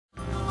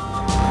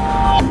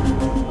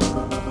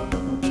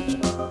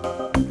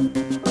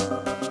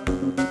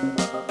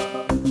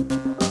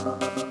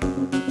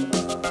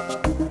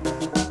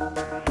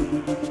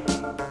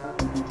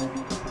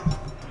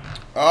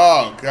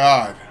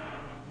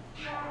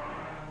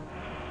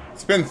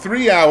been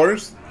 3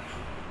 hours.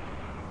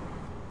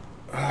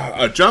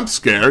 A jump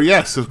scare?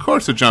 Yes, of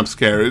course a jump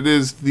scare. It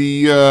is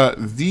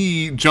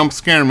the jump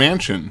scare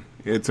mansion.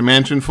 It's a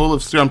mansion full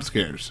of jump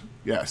scares.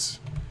 Yes.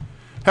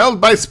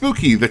 Held by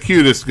Spooky, the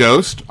cutest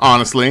ghost.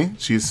 Honestly,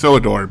 she's so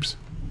adorbs.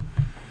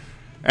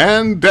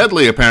 And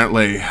deadly,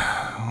 apparently.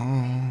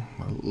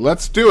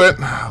 Let's do it.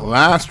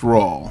 Last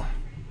roll.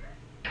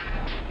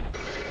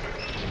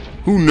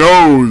 Who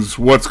knows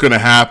what's going to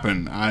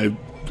happen?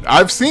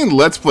 I've seen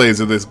Let's Plays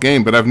of this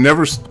game, but I've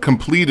never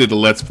completed a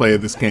Let's Play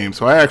of this game,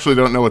 so I actually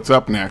don't know what's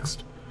up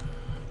next.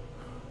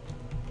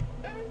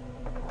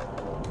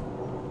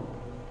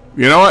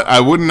 You know what?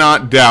 I would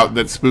not doubt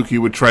that Spooky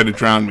would try to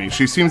drown me.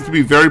 She seems to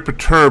be very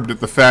perturbed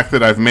at the fact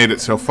that I've made it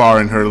so far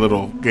in her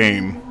little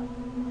game.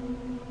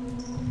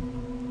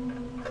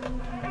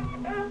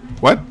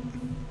 What?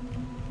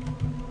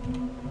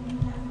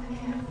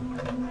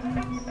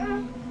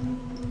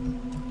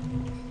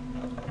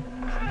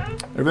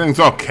 Everything's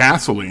all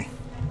castle-y.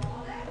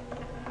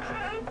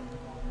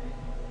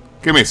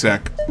 Give me a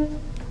sec.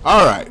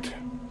 Alright.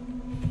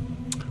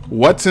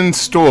 What's in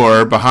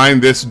store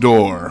behind this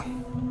door?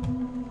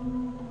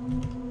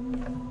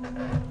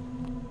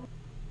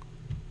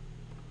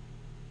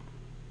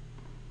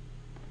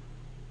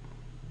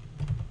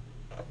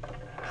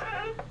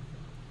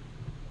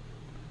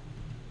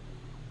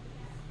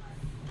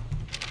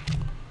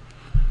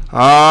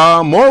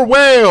 More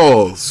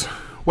whales!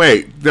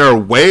 Wait, there are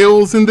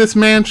whales in this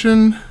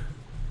mansion?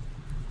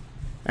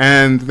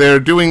 And they're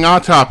doing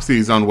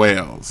autopsies on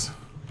whales.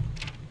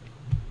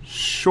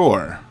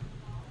 Sure.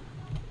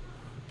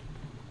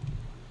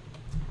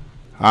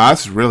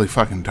 This is really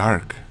fucking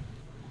dark.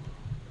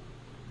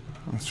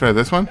 Let's try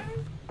this one.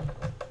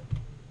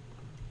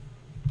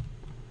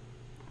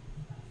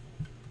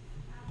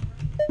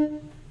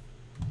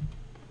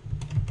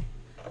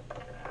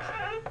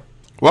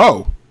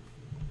 Whoa!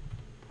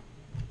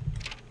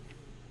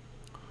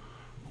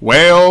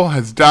 Whale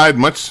has died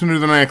much sooner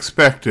than I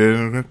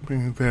expected.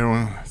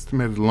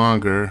 Estimated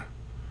longer.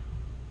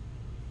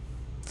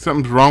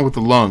 Something's wrong with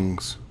the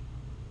lungs.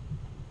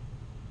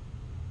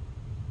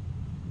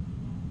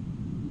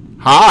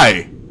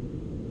 Hi!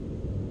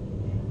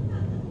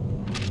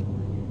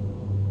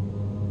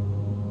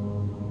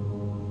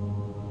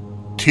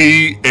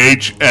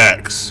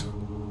 THX.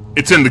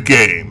 It's in the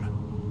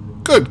game.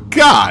 Good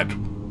God!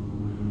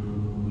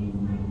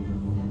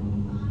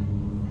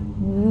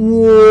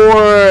 Whale.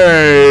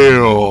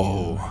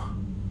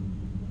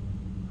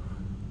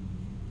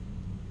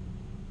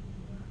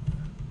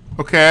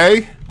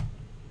 Okay.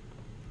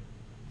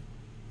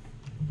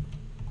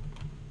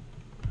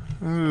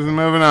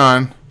 Moving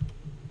on.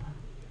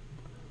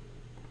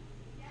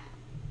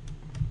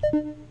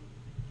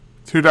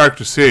 Too dark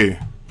to see.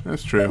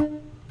 That's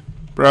true.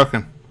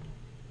 Broken.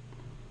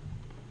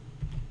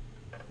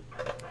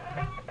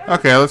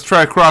 Okay, let's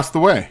try across the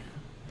way.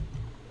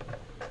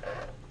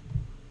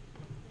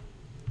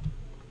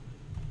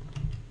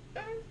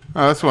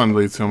 Oh, this one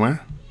leads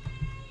somewhere.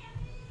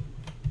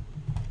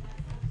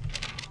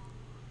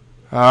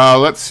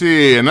 Let's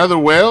see. Another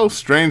whale.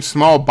 Strange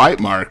small bite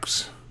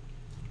marks.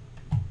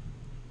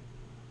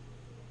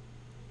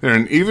 They're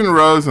in even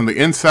rows on the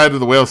inside of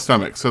the whale's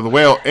stomach. So the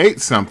whale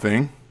ate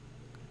something.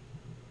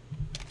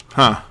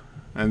 Huh.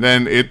 And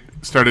then it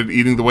started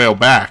eating the whale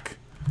back.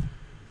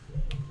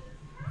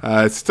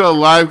 It's still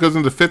alive. Goes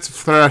into fits of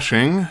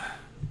thrashing.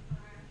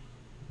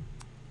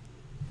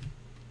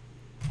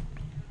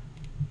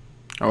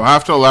 I'll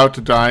have to allow it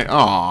to die.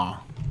 Aww.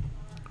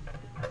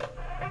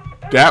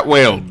 That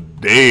whale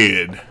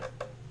dead.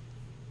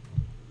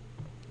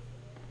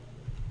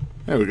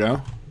 There we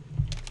go.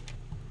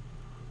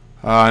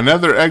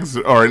 Another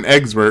an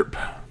excerpt.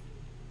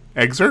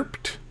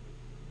 Excerpt?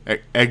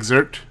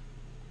 Excerpt?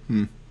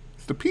 Is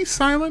the P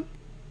silent?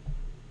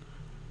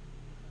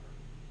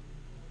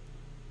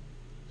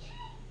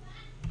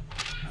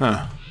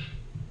 Huh.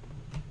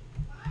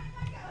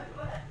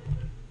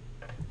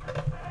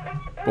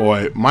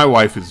 Boy, my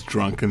wife is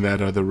drunk in that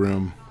other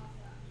room.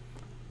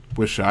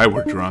 Wish I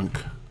were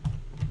drunk.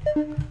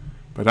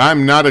 But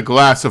I'm not a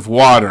glass of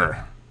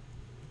water.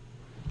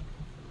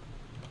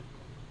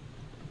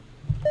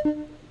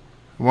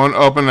 Won't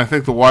open. I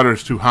think the water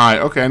is too high.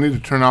 Okay, I need to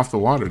turn off the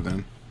water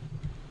then.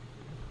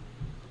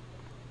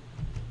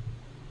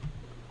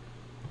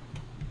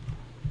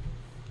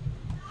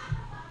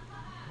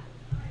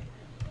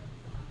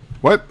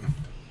 What?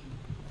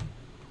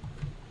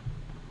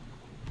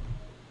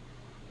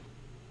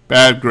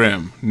 Bad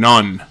Grim.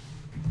 None.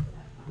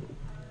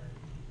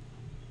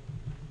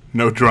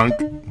 No drunk.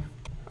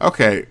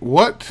 Okay,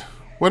 what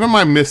am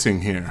I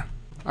missing here?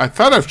 I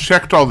thought I've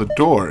checked all the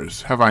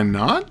doors. Have I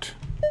not?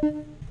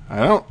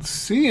 I don't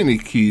see any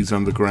keys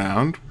on the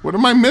ground. What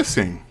am I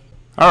missing?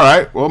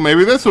 Alright, well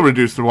maybe this will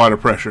reduce the water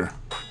pressure.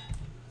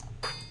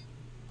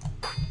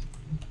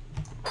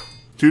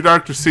 Too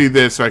dark to see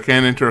this, so I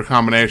can't enter a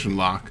combination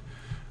lock.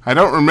 I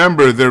don't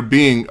remember there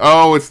being...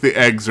 Oh, it's the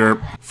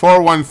excerpt.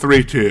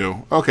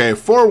 4132. Okay,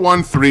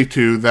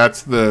 4132,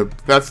 that's the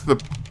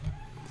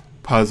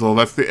puzzle,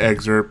 that's the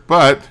excerpt.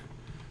 But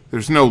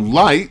There's no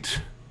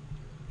light,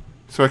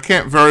 so I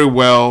can't very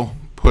well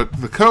put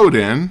the code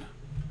in.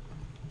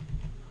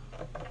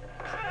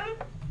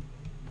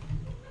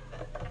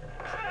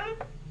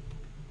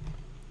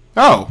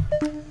 Oh,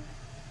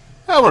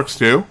 that works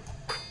too.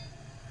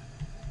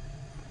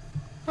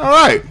 All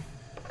right.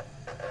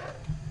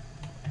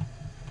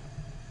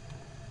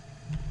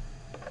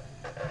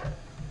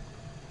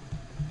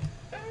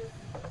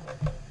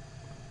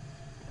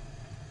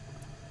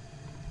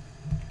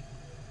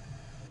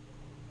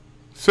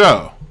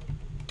 So,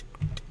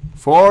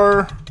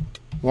 4,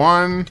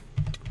 1,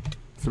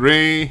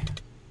 3,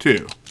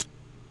 2.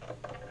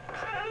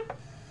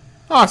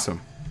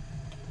 Awesome.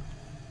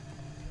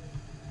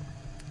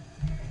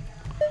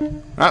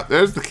 Ah,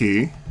 there's the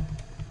key.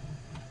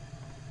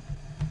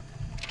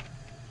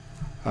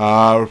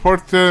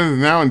 Report to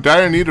now in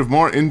dire need of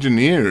more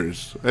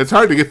engineers. It's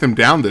hard to get them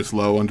down this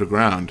low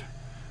underground.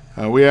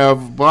 We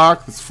have a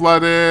block that's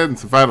flooded, and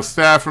some vital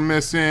staff are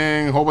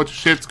missing. A whole bunch of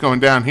shit's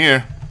going down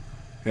here.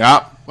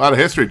 Yeah, a lot of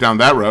history down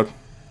that road.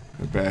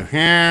 Go back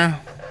here.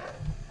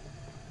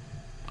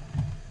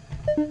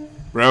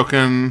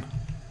 Broken.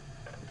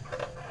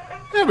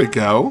 There we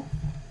go.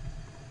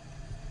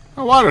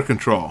 A water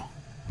control.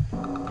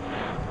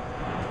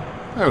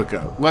 There we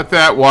go. Let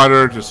that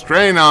water just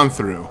drain on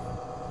through.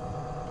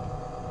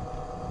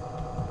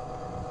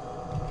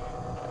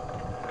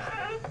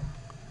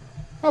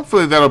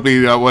 Hopefully that'll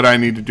be what I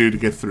need to do to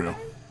get through.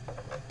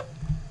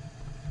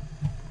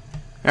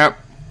 Yep.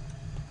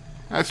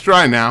 That's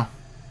dry now.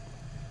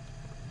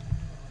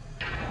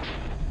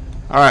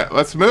 Alright,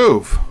 let's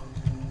move.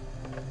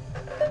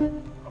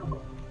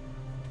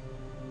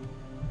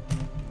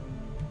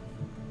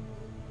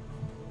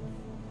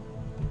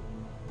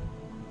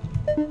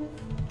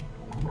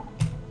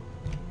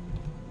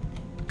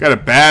 Got a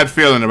bad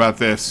feeling about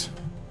this.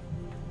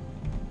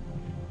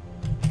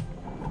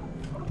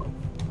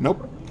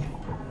 Nope.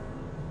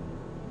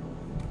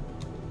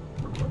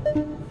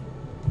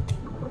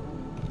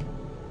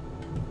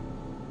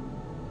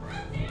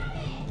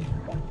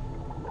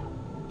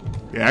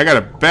 Yeah, I got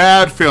a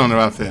bad feeling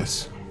about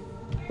this.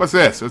 What's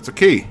this? It's a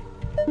key.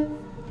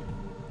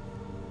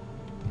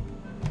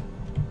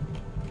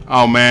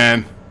 Oh,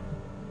 man.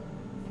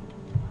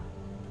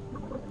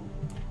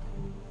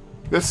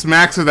 This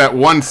smacks of that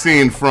one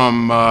scene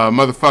from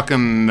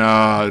motherfucking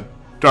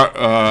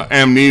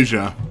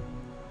Amnesia.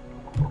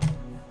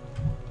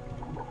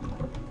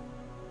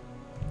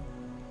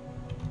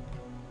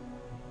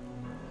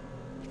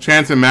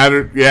 Chance and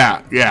matter.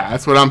 Yeah,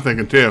 that's what I'm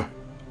thinking too.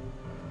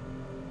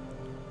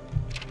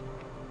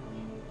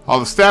 All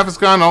the staff is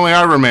gone, only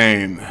I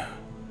remain.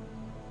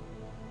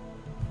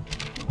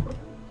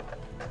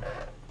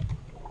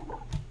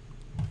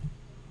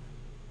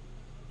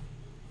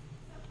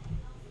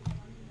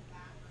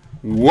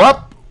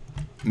 Whoop!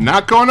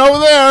 Not going over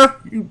there.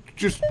 You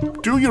just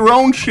do your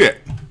own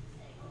shit.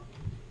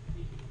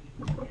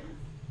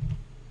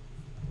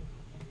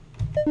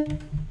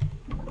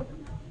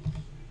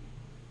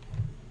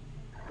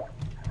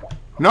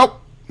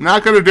 Nope.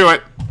 Not gonna do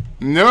it.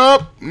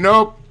 Nope.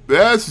 Nope.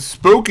 That's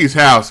Spooky's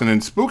house, and in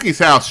Spooky's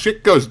house,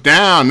 shit goes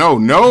down.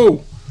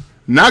 No.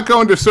 Not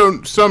going to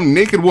some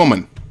naked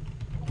woman.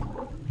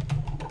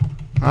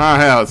 Ah,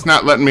 hell, it's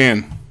not letting me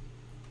in.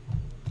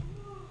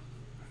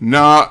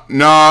 No,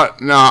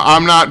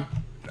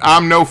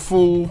 I'm no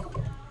fool.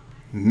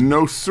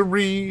 No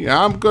siree.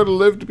 I'm gonna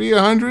live to be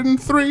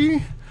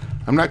 103.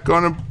 I'm not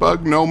gonna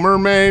bug no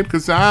mermaid,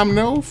 because I'm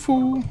no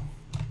fool.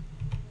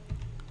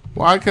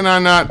 Why can I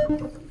not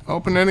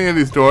open any of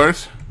these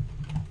doors?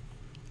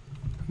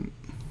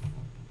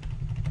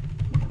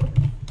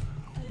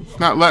 It's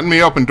not letting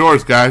me open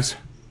doors, guys.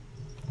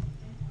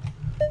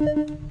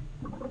 I'm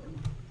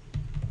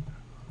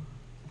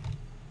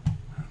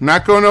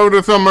not going over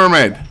to some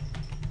mermaid.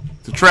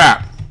 It's a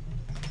trap.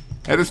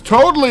 It is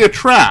totally a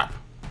trap.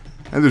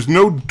 And there's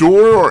no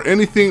door or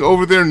anything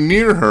over there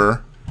near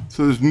her,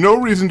 so there's no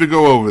reason to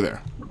go over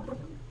there.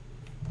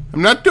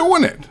 I'm not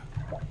doing it.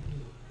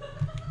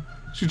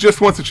 She just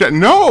wants to chat.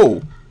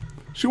 No!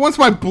 She wants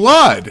my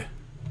blood.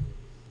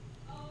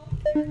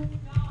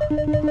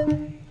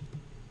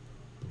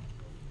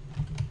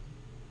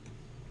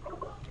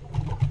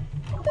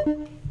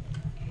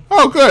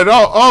 Oh, good.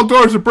 All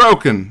doors are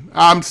broken.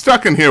 I'm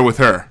stuck in here with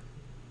her.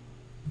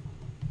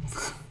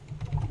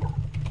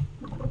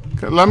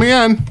 Okay, let me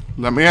in.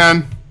 Let me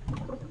in.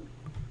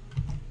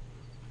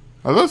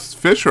 Are those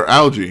fish or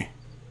algae?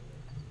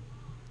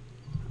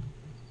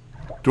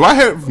 Do I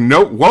have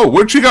no... Whoa,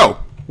 where'd she go?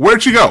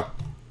 Where'd she go?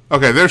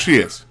 Okay, there she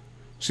is.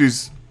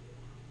 She's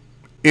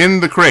in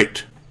the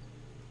crate.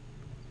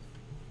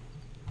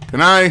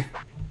 Can I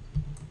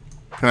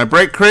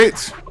break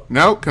crates?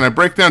 No. Can I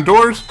break down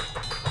doors?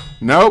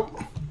 Nope.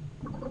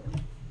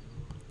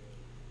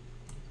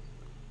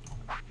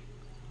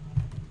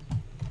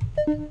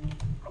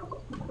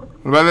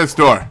 What about this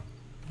door?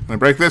 Can I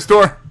break this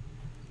door?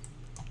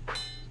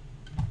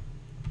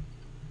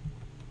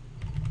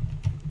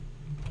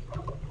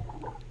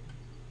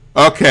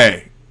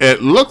 Okay.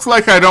 It looks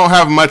like I don't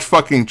have much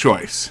fucking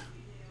choice.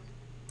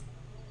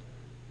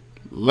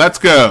 Let's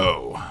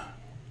go.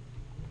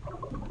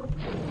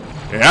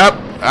 Yep,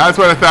 that's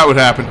what I thought would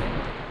happen.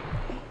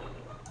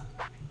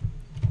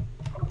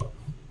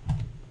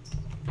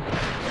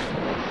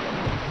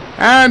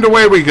 And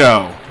away we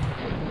go.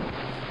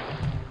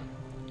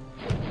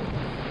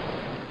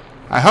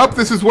 I hope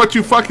this is what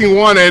you fucking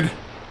wanted.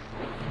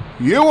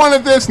 You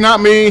wanted this,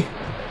 not me.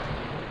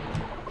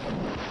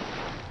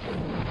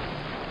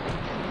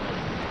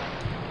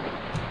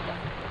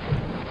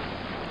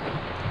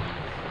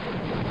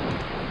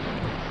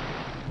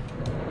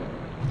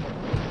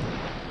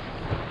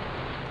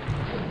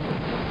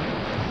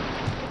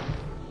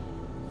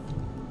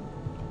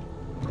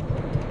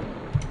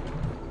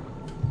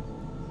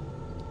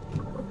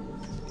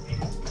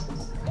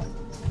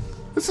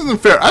 This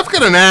isn't fair. I've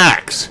got an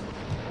axe.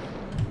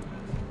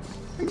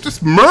 I can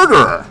just murder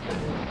her.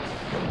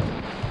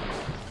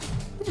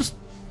 Just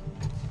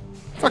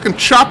fucking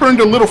chop her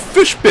into little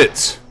fish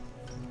bits.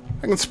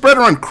 I can spread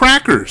her on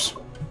crackers.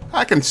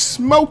 I can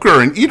smoke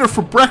her and eat her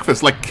for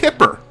breakfast like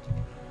Kipper.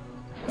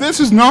 This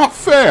is not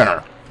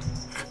fair.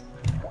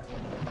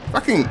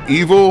 Fucking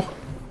evil.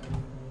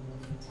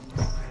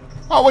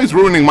 Always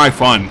ruining my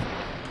fun.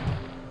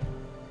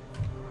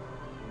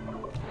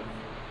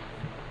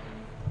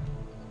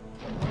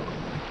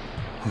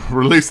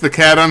 Release the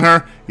cat on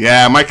her?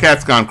 Yeah, my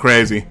cat's gone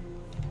crazy.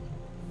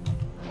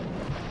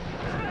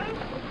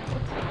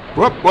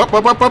 Whoop, whoop,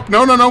 whoop, whoop, whoop.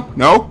 No, no, no.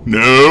 No,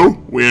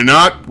 no. We're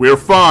not. We're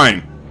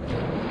fine.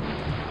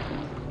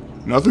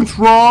 Nothing's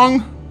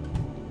wrong.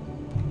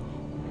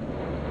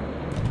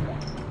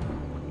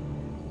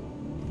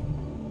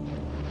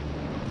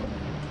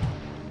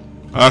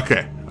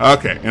 Okay,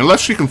 okay.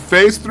 Unless she can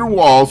phase through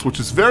walls, which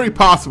is very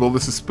possible.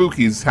 This is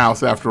Spooky's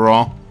house after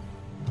all.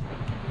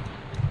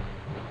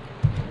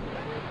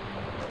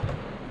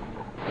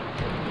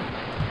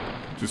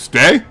 Just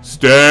stay.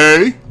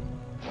 Stay.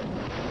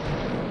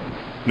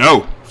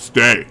 No.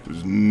 Stay.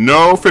 There's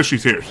no fishy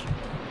tears.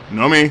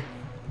 No me.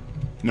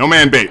 No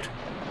man bait.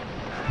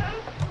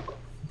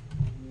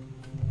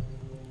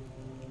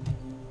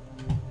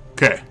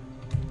 Okay.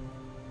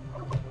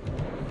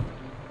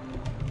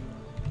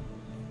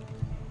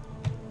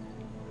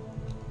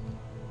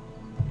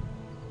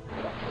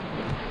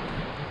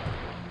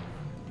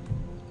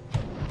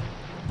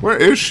 Where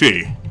is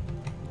she?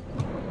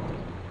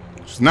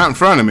 She's not in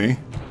front of me.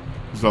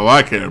 That's all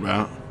I care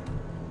about.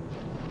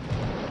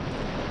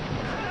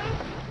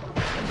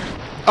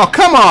 Oh,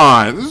 come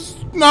on! This is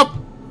not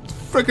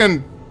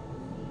frickin'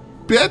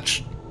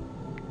 bitch.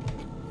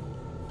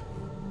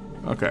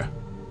 Okay.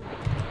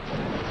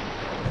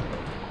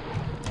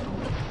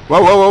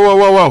 Whoa, whoa, whoa, whoa,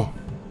 whoa, whoa.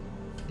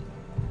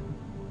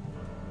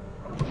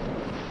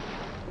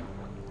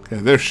 Okay,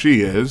 there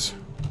she is.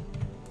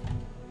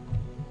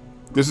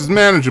 This is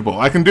manageable.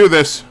 I can do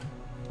this.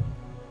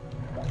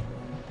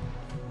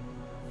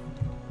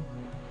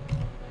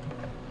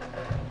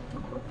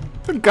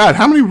 Good God,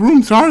 how many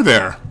rooms are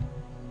there?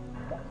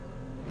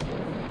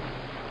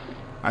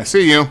 I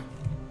see you.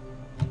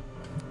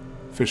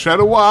 Fish out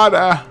of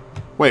water.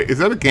 Wait, is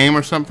that a game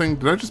or something?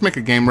 Did I just make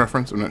a game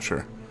reference? I'm not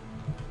sure.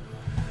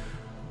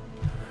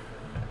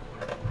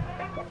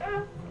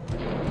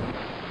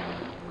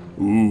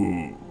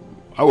 Ooh,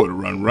 I would have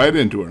run right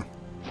into her.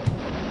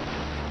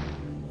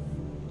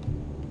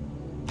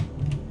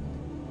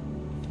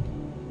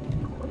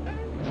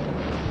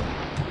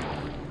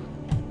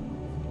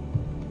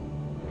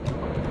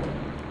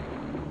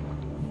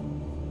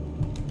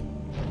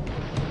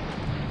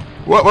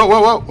 Whoa, whoa,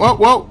 whoa, whoa, whoa,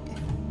 whoa.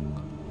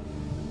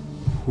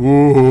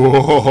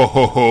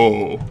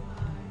 Whoa.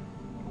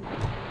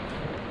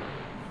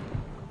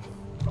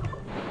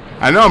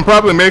 I know I'm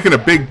probably making a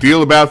big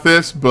deal about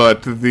this,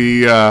 but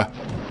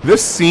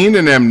this scene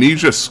in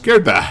Amnesia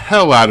scared the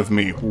hell out of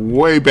me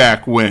way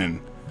back when.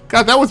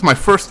 God, that was my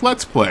first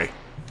Let's Play.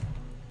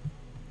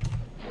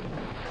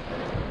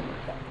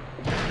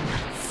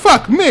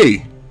 Fuck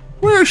me!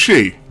 Where is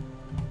she?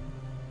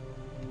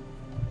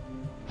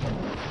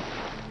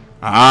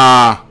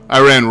 Ah, I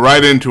ran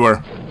right into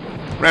her.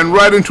 Ran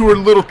right into her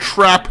little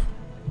trap.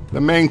 The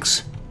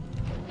minx.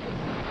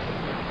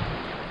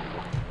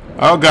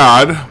 Oh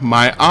God,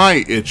 my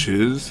eye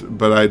itches,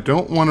 but I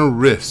don't want to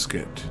risk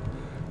it.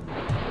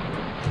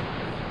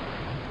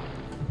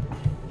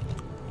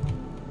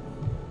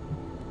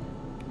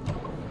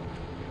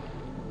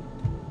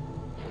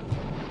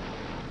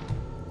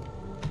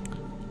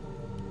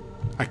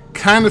 I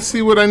kind of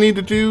see what I need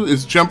to do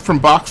is jump from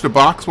box to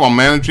box while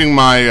managing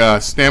my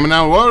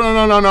stamina. Whoa, no,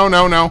 no, no, no,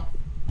 no, no.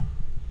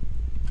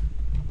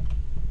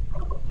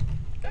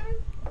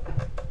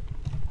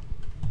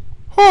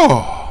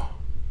 Oh.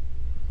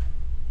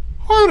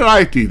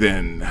 Alrighty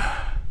then.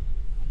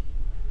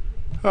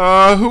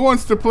 Who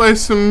wants to play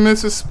some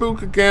Mrs.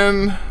 Spook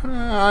again?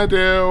 I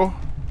do.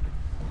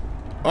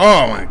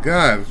 Oh my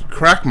God,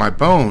 crack my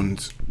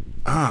bones.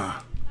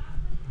 Ah.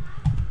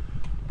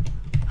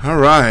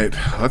 Alright,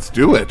 let's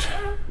do it.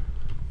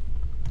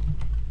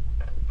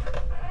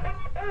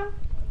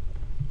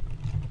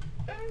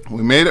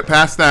 We made it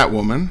past that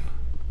woman.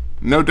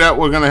 No doubt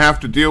we're going to have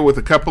to deal with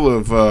a couple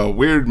of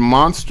weird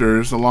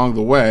monsters along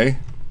the way.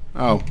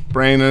 Oh,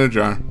 brain in a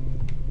jar.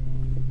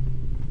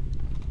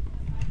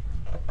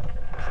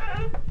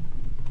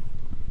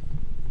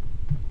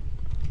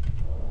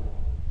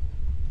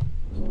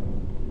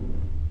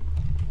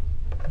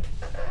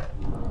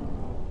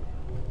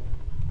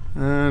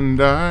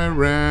 And I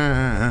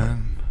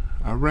ran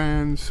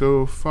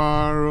so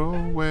far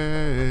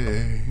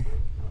away.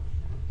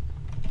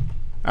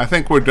 I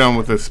think we're done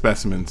with the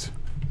specimens.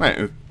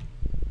 Wait,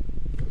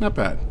 not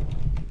bad.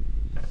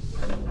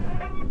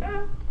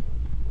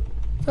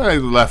 I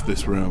left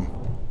this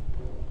room.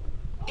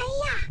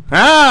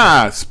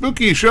 Ah!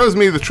 Spooky shows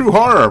me the true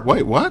horror.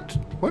 Wait, what?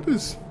 What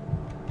is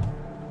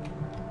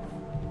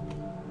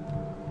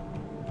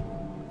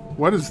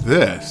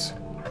this?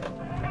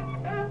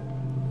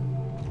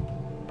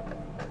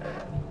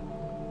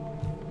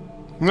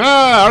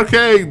 Ah,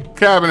 arcade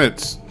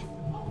cabinets.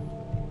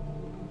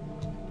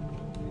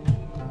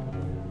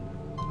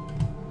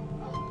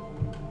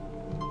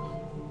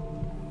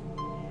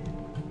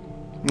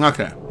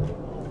 Okay.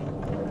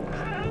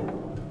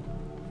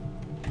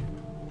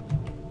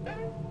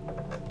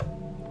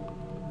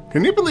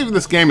 Can you believe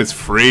this game is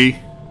free?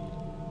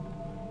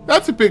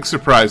 That's a big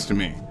surprise to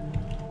me.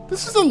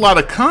 This is a lot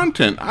of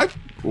content.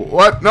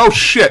 What? No,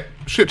 shit.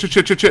 Shit.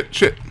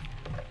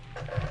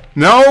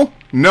 No,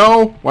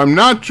 I'm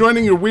not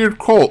joining your weird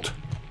cult.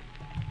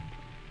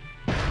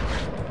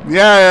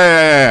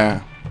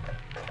 Yeah.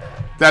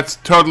 That's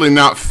totally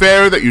not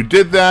fair that you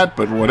did that,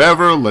 but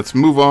whatever, let's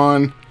move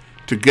on.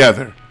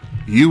 Together.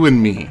 You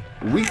and me.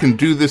 We can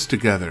do this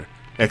together.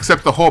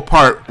 Except the whole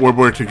part where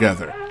we're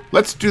together.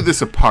 Let's do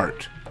this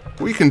apart.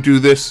 We can do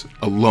this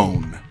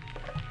alone.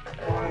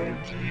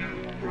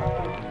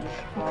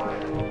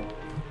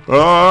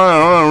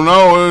 I don't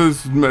know.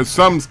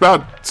 Something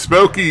about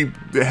Spooky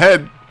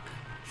head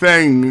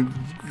thing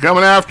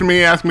coming after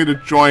me, asked me to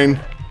join.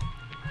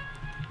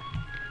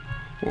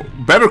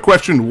 Better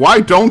question,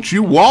 why don't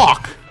you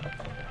walk?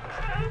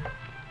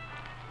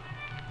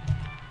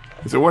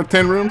 Is it worth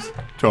 10 rooms?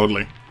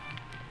 Totally.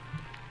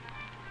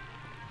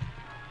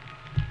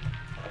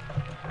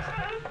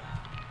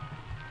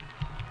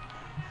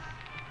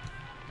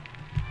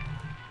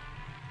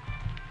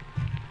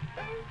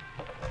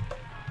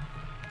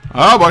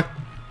 Oh boy.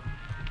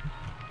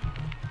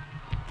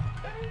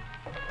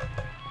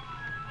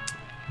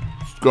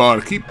 Just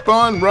gotta keep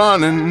on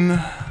running.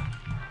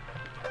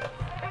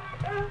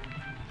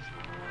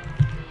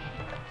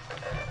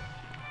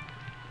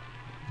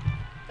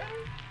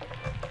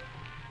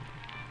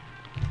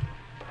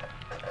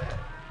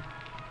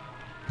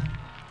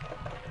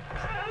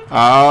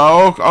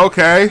 Oh,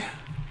 okay.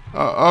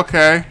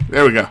 Okay,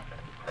 there we go.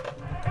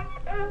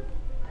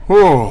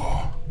 Whew.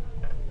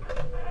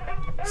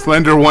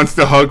 Slender wants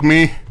to hug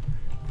me.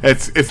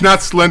 It's not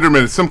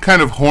Slenderman. It's some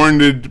kind of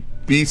horned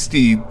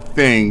beastie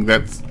thing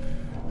that's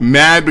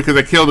mad because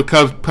I killed a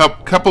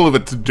couple of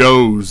its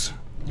does.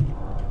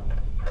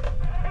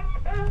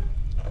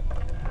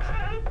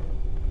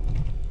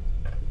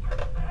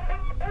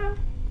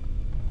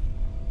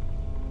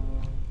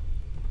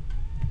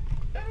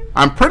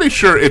 I'm pretty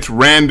sure it's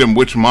random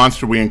which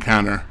monster we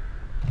encounter.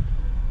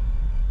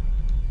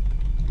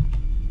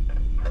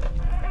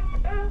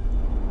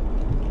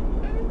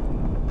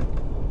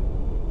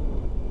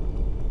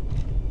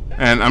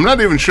 And I'm not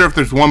even sure if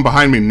there's one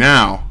behind me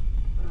now.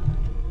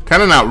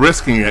 Kind of not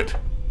risking it.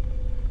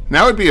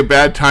 Now would be a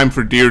bad time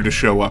for deer to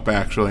show up,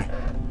 actually.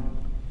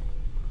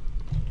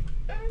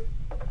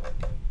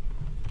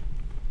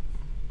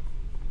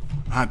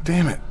 Ah,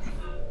 damn it.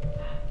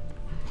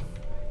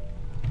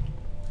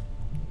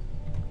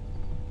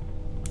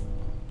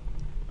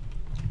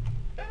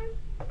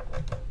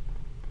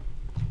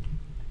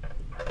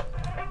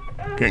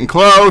 Getting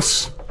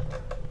close.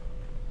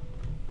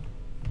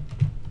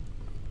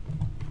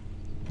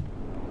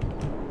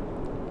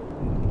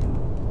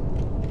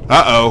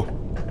 Uh-oh.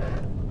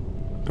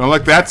 Don't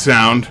like that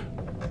sound.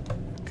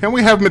 Can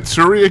we have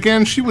Mitsuri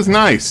again? She was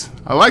nice.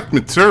 I liked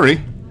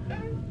Mitsuri.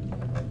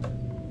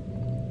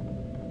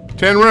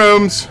 10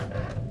 rooms.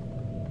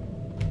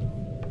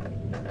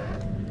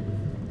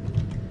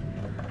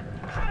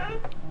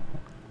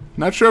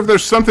 Not sure if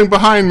there's something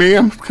behind me.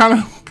 I'm kind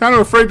of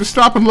afraid to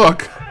stop and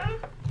look.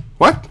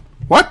 What?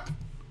 What?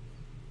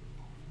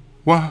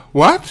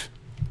 What?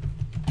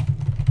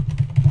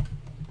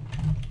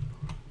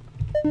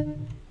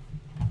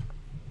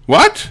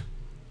 What?